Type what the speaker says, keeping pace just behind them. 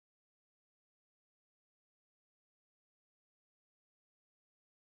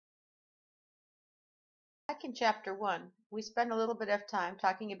Back in Chapter 1, we spent a little bit of time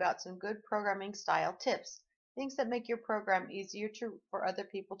talking about some good programming style tips, things that make your program easier for other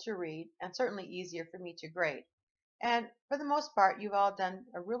people to read and certainly easier for me to grade. And for the most part, you've all done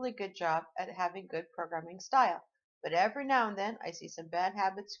a really good job at having good programming style. But every now and then, I see some bad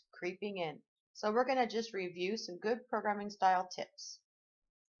habits creeping in. So we're going to just review some good programming style tips.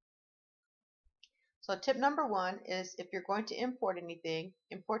 So tip number 1 is if you're going to import anything,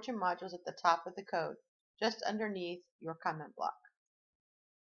 import your modules at the top of the code, just underneath your comment block.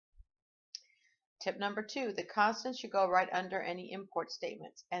 Tip number 2, the constants should go right under any import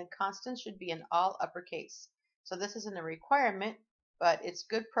statements, and constants should be in all uppercase. So this isn't a requirement, but it's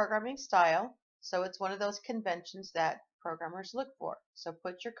good programming style, so it's one of those conventions that programmers look for. So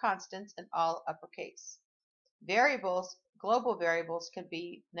put your constants in all uppercase. Variables, global variables, can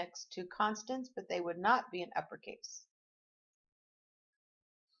be next to constants, but they would not be in uppercase.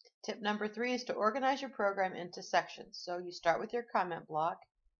 Tip number 3 is to organize your program into sections. So you start with your comment block.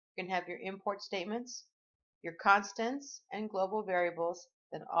 You can have your import statements, your constants and global variables,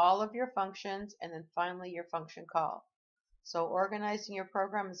 then all of your functions, and then finally your function call. So organizing your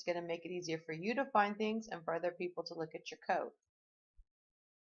program is going to make it easier for you to find things and for other people to look at your code.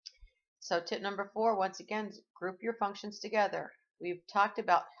 So tip number 4, once again, group your functions together. We've talked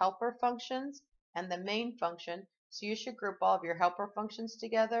about helper functions and the main function. So you should group all of your helper functions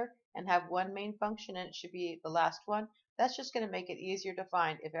together and have one main function, and it should be the last one. That's just going to make it easier to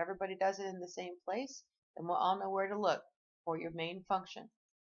find. If everybody does it in the same place, then we'll all know where to look for your main function.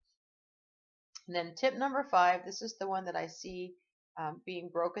 And then tip number 5, this is the one that I see being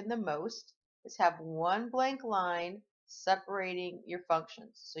broken the most, is have one blank line separating your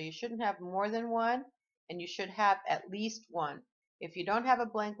functions. So you shouldn't have more than one, and you should have at least one. If you don't have a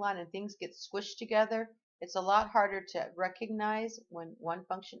blank line and things get squished together, it's a lot harder to recognize when one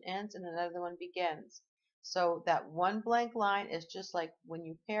function ends and another one begins. So that one blank line is just like when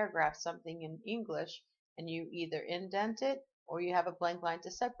you paragraph something in English and you either indent it or you have a blank line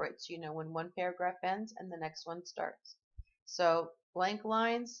to separate, so you know when one paragraph ends and the next one starts. So blank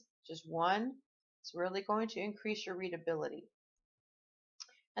lines, just one, it's really going to increase your readability.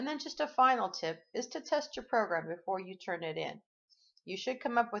 And then just a final tip is to test your program before you turn it in. You should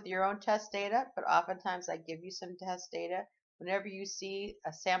come up with your own test data, but oftentimes I give you some test data. Whenever you see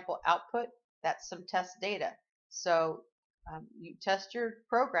a sample output, that's some test data. So you test your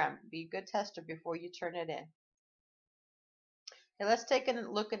program, be a good tester before you turn it in. Okay, let's take a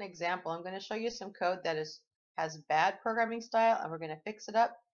look at an example. I'm going to show you some code that has bad programming style, and we're going to fix it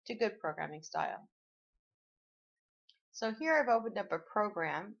up to good programming style. So here I've opened up a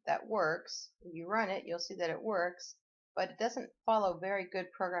program that works. When you run it, you'll see that it works, but it doesn't follow very good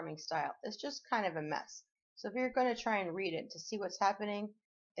programming style. It's just kind of a mess. So if you're going to try and read it to see what's happening,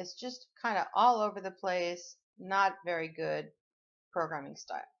 it's just kind of all over the place, not very good programming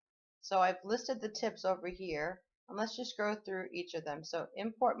style. So I've listed the tips over here, and let's just go through each of them. So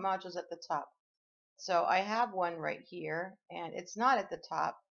import modules at the top. So I have one right here, and it's not at the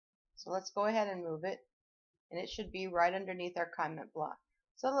top. So let's go ahead and move it, and it should be right underneath our comment block.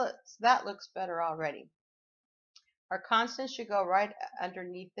 So that looks better already. Our constants should go right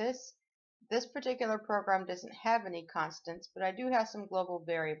underneath this. This particular program doesn't have any constants, but I do have some global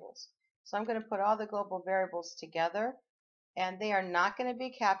variables. So I'm going to put all the global variables together, and they are not going to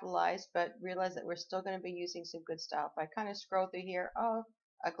be capitalized, but realize that we're still going to be using some good style. If I kind of scroll through here, oh,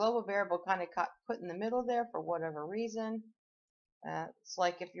 a global variable kind of got put in the middle there for whatever reason. It's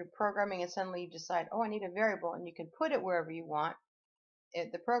like if you're programming and suddenly you decide, oh, I need a variable, and you can put it wherever you want.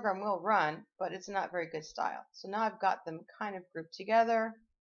 The program will run, but it's not very good style. So now I've got them kind of grouped together.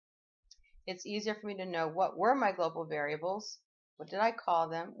 It's easier for me to know what were my global variables, what did I call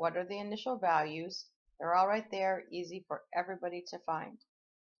them, what are the initial values. They're all right there, easy for everybody to find.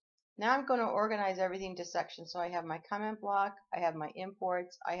 Now I'm going to organize everything to sections. So I have my comment block, I have my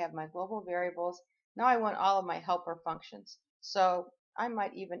imports, I have my global variables. Now I want all of my helper functions. So I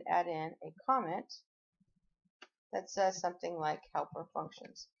might even add in a comment that says something like helper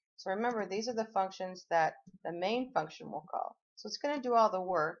functions. So remember, these are the functions that the main function will call. So it's going to do all the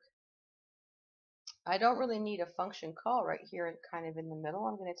work. I don't really need a function call right here kind of in the middle.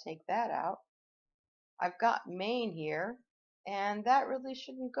 I'm going to take that out. I've got main here, and that really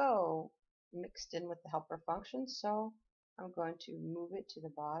shouldn't go mixed in with the helper function, so I'm going to move it to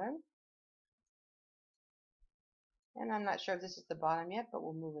the bottom. And I'm not sure if this is the bottom yet, but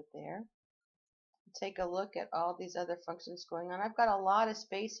we'll move it there. Take a look at all these other functions going on. I've got a lot of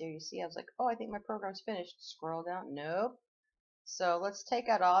space here. You see, I was like, oh, I think my program's finished. Scroll down. Nope. So let's take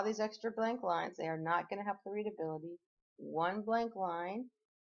out all these extra blank lines. They are not going to help the readability. One blank line.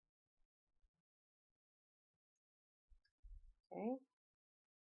 Okay.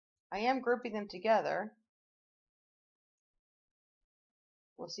 I am grouping them together.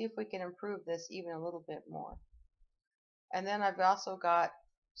 We'll see if we can improve this even a little bit more. And then I've also got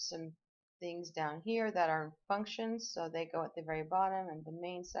some things down here that are functions, so they go at the very bottom in the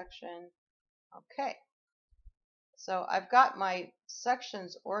main section. Okay. So I've got my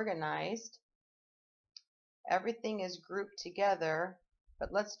sections organized. Everything is grouped together,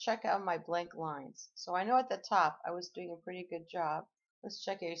 but let's check out my blank lines. So I know at the top I was doing a pretty good job. Let's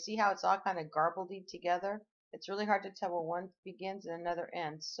check here. You see how it's all kind of garbled together? It's really hard to tell where one begins and another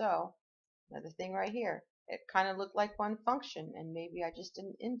ends. So another thing right here, it kind of looked like one function, and maybe I just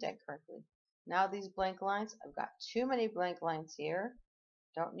didn't indent correctly. Now these blank lines, I've got too many blank lines here.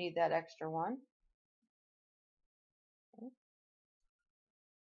 Don't need that extra one. Okay.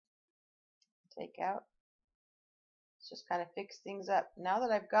 Take out. Just kind of fix things up. Now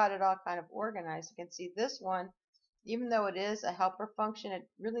that I've got it all kind of organized, you can see this one, even though it is a helper function, it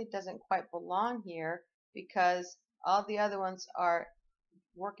really doesn't quite belong here because all the other ones are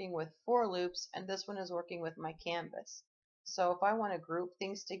working with for loops and this one is working with my canvas. So if I want to group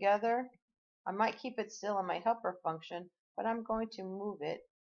things together, I might keep it still in my helper function, but I'm going to move it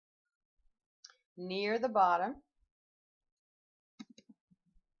near the bottom.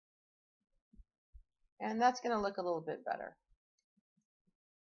 And that's going to look a little bit better.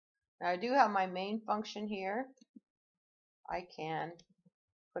 Now I do have my main function here. I can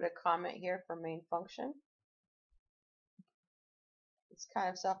put a comment here for main function. It's kind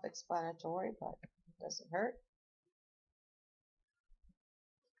of self-explanatory, but it doesn't hurt.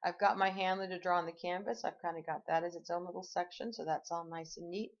 I've got my handler to draw on the canvas. I've kind of got that as its own little section, so that's all nice and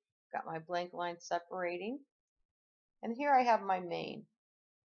neat. Got my blank line separating. And here I have my main.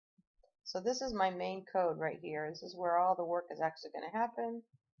 So this is my main code right here. This is where all the work is actually going to happen.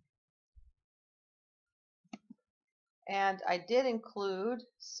 And I did include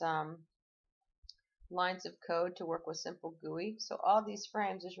some lines of code to work with simple GUI. So all these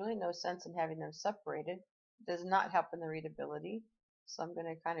frames, there's really no sense in having them separated. It does not help in the readability. So I'm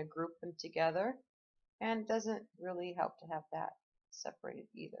going to kind of group them together. And it doesn't really help to have that separated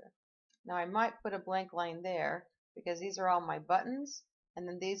either. Now I might put a blank line there because these are all my buttons. And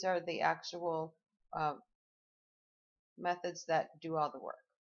then these are the actual methods that do all the work,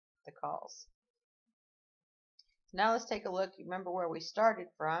 the calls. Now let's take a look. Remember where we started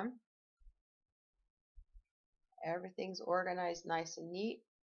from. Everything's organized nice and neat.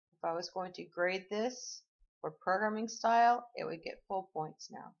 If I was going to grade this for programming style, it would get full points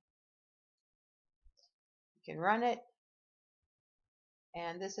now. You can run it.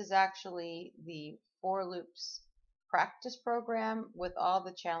 And this is actually the for loops practice program with all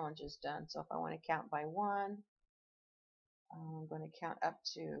the challenges done. So if I want to count by 1, I'm going to count up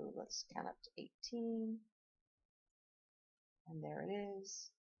to, let's count up to 18. And there it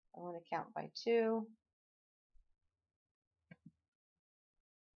is. I want to count by 2.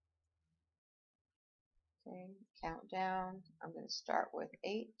 Okay, count down. I'm going to start with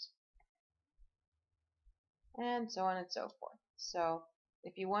 8. And so on and so forth. So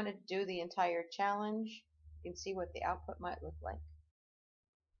if you want to do the entire challenge, you can see what the output might look like.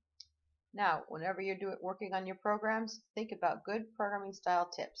 Now, whenever you're working on your programs, think about good programming style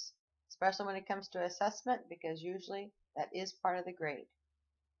tips, especially when it comes to assessment, because usually that is part of the grade.